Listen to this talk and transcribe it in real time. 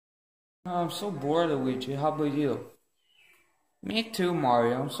I'm so bored, Luigi. How about you? Me too,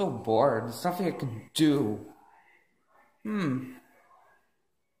 Mario. I'm so bored. There's nothing I can do. Hmm.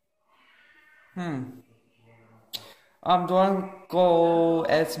 Hmm. Do I want to go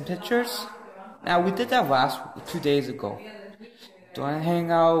edit some pictures? Now, we did that last 2 days ago. Do I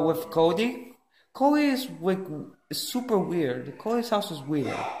hang out with Cody? Cody is like is super weird. Cody's house is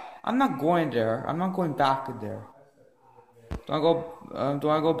weird. I'm not going there. I'm not going back in there. Do I go? Do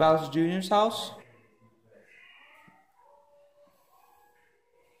I go Bowser Jr.'s house?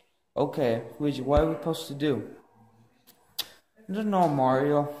 Okay, Luigi. What are we supposed to do? I don't know,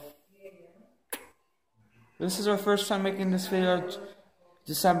 Mario. This is our first time making this video.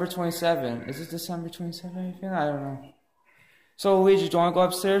 December 27. Is it December 27? Anything? I don't know. So Luigi, do you want to go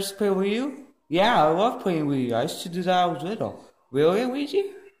upstairs to play Wii U? Yeah, I love playing Wii U. I used to do that when I was little. Really,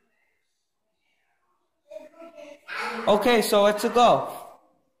 Luigi? Okay, so let's go.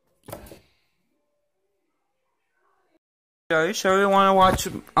 Are you sure you want to watch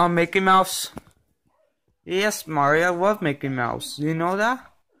Mickey Mouse? Yes, Mario, I love Mickey Mouse. Do you know that?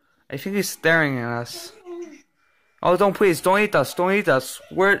 I think he's staring at us. Oh, don't eat us, don't eat us.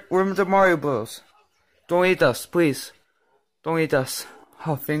 We're the Mario Bros. Don't eat us, please. Don't eat us.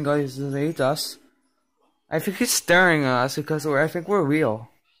 Oh, thank God he doesn't eat us. I think he's staring at us because I think we're real.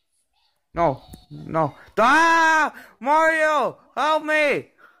 No. Ah! Mario! Help me!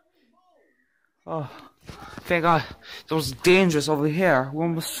 Oh, thank God. It was dangerous over here. We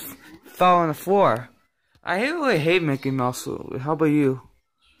almost fell on the floor. I really hate Mickey Mouse. How about you?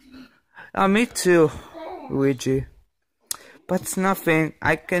 Me too, Luigi. But it's nothing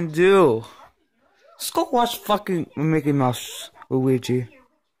I can do. Just go watch fucking Mickey Mouse, Luigi.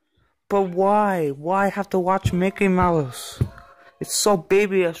 But why? Why have to watch Mickey Mouse? It's so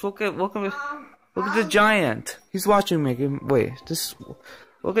babyish. Look at the giant. He's watching Mickey. Wait,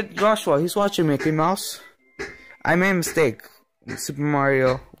 look at Joshua. He's watching Mickey Mouse. I made a mistake. Super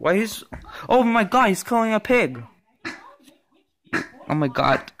Mario. Why he's? Oh my God! He's killing a pig. Oh my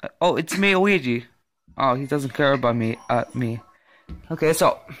God. Oh, it's me, Luigi. Oh, he doesn't care about me. Okay,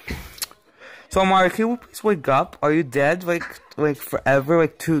 so Mario, can you please wake up? Are you dead? Like forever?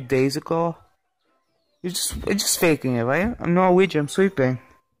 Like 2 days ago? You're just faking it, right? I'm not Luigi. I'm sleeping.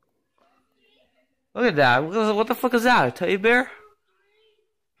 Look at that. What the fuck is that? A teddy bear?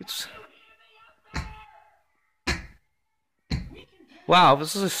 Wow,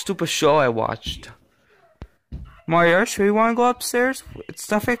 this is a stupid show I watched. Mario, sure you want to go upstairs? It's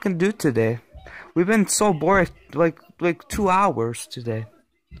stuff I can do today. We've been so bored, like 2 hours today.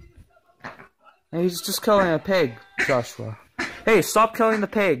 And he's just killing a pig, Joshua. Hey, stop killing the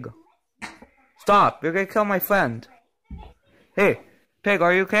pig. Stop, you're gonna kill my friend. Hey, pig,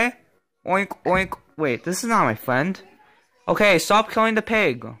 are you okay? Oink, oink. Wait, this is not my friend. Okay, stop killing the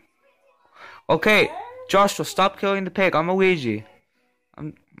pig. Okay, Joshua, stop killing the pig. I'm Luigi.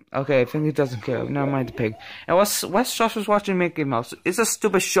 Okay, I think he doesn't care. Never mind the pig. And what's Joshua's watching Mickey Mouse? It's a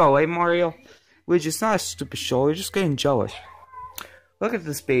stupid show, eh, Mario? Luigi, it's not a stupid show. You're just getting jealous. Look at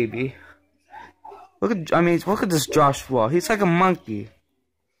this baby. Look at this Joshua. He's like a monkey.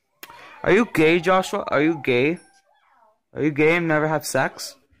 Are you gay, Joshua? Are you gay? Are you gay and never have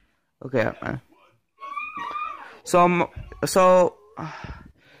sex? Okay, man. So,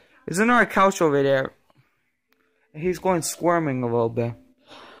 isn't there a couch over there? He's going squirming a little bit.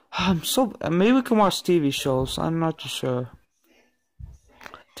 Maybe we can watch TV shows. I'm not too sure.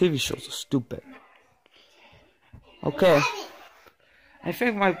 TV shows are stupid. Okay. I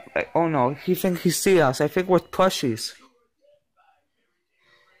think oh no, he thinks he see us. I think we're plushies.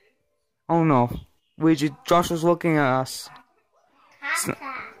 Oh no. Joshua's looking at us.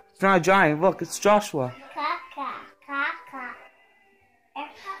 It's not a giant. Look, it's Joshua.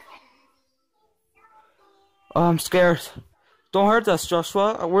 Oh, I'm scared. Don't hurt us,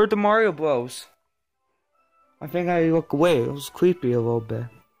 Joshua. We're the Mario Bros. I think I look away. It was creepy a little bit.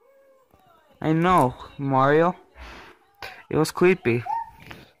 I know, Mario. It was creepy.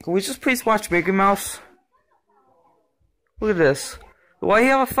 Can we just please watch Mickey Mouse? Look at this. Why do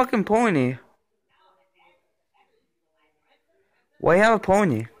you have a fucking pony? Why do you have a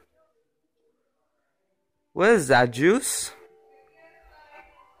pony? What is that, juice?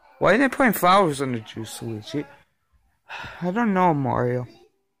 Why are they putting flowers in the juice, Luigi? I don't know, Mario.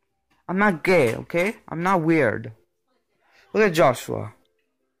 I'm not gay, okay? I'm not weird. Look at Joshua.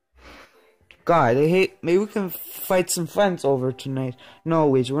 God, I hate. Maybe we can fight some friends over tonight. No,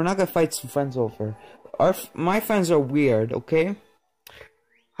 Luigi, we're not gonna fight some friends over. My friends are weird, okay?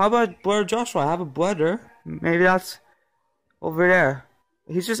 How about brother Joshua? I have a brother. Maybe that's over there.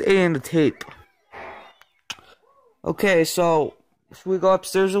 He's just eating the tape. Okay, so should we go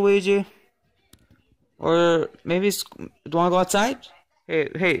upstairs, Luigi? Or maybe do you want to go outside?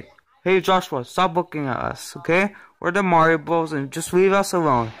 Hey, Joshua, stop looking at us, okay? We're the Mario Bros. And just leave us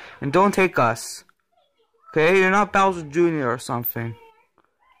alone. And don't take us. Okay? You're not Bowser Jr. or something.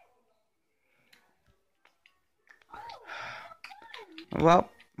 Well,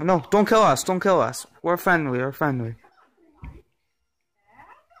 no, don't kill us. Don't kill us. We're friendly. We're friendly.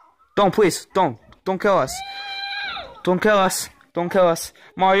 Don't, please. Don't kill us. Don't kill us. Don't kill us.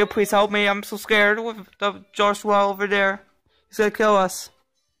 Mario, please help me. I'm so scared with the Joshua over there. He's gonna kill us.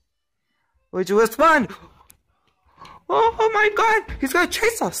 Luigi, let's run! Oh my god! He's gonna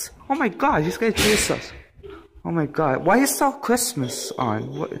chase us! Oh my god, he's gonna chase us. Oh my god. Why is still Christmas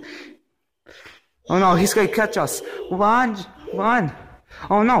on? What? Oh no, he's gonna catch us. Run! Run!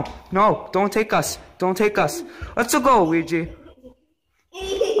 Oh no! No! Don't take us! Don't take us! Let's go, Luigi!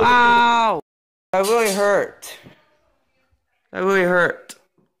 Ow! That really hurt. That really hurt.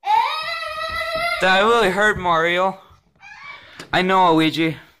 That really hurt, Mario. I know,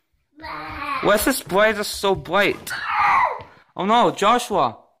 Luigi. What's this bright? Is so bright? Oh no,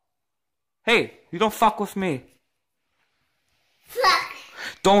 Joshua. Hey, you don't fuck with me. Fuck.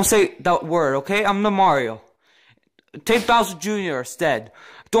 Don't say that word, okay? I'm the Mario. Take Bowser Jr. instead.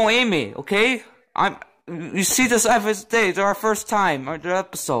 Don't aim me, okay? You see this every day. It's our first time, our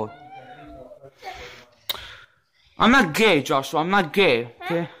episode. I'm not gay, Joshua. I'm not gay,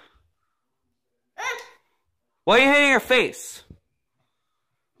 okay? Why are you hitting your face?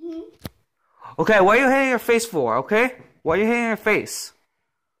 Okay, what are you hitting your face for, okay? Why are you hitting your face?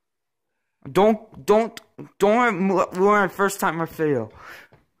 Don't ruin our first time our video.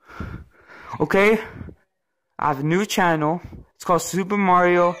 Okay? I have a new channel. It's called Super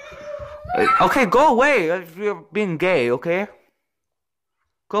Mario. Okay, go away if you're being gay, okay?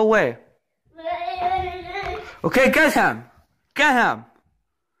 Go away. Okay, get him! Get him!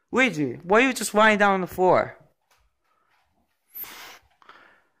 Luigi, why are you just lying down on the floor?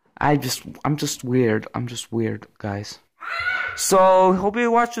 I'm just weird. I'm just weird, guys. So, hope you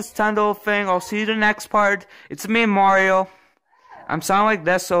watch this Nintendo thing. I'll see you in the next part. It's me, Mario. I'm sounding like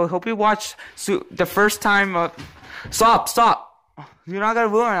this, so hope you watch the first time. Stop! You're not gonna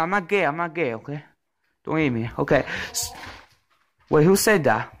ruin it. I'm not gay. I'm not gay, okay? Don't hate me. Okay. Wait, who said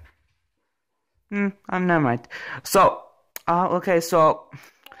that? Never mind. So, okay, so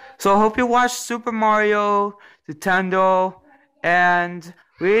hope you watch Super Mario, Nintendo, and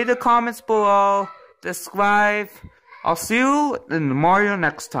read the comments below, subscribe. I'll see you in Mario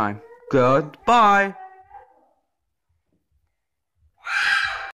next time. Goodbye.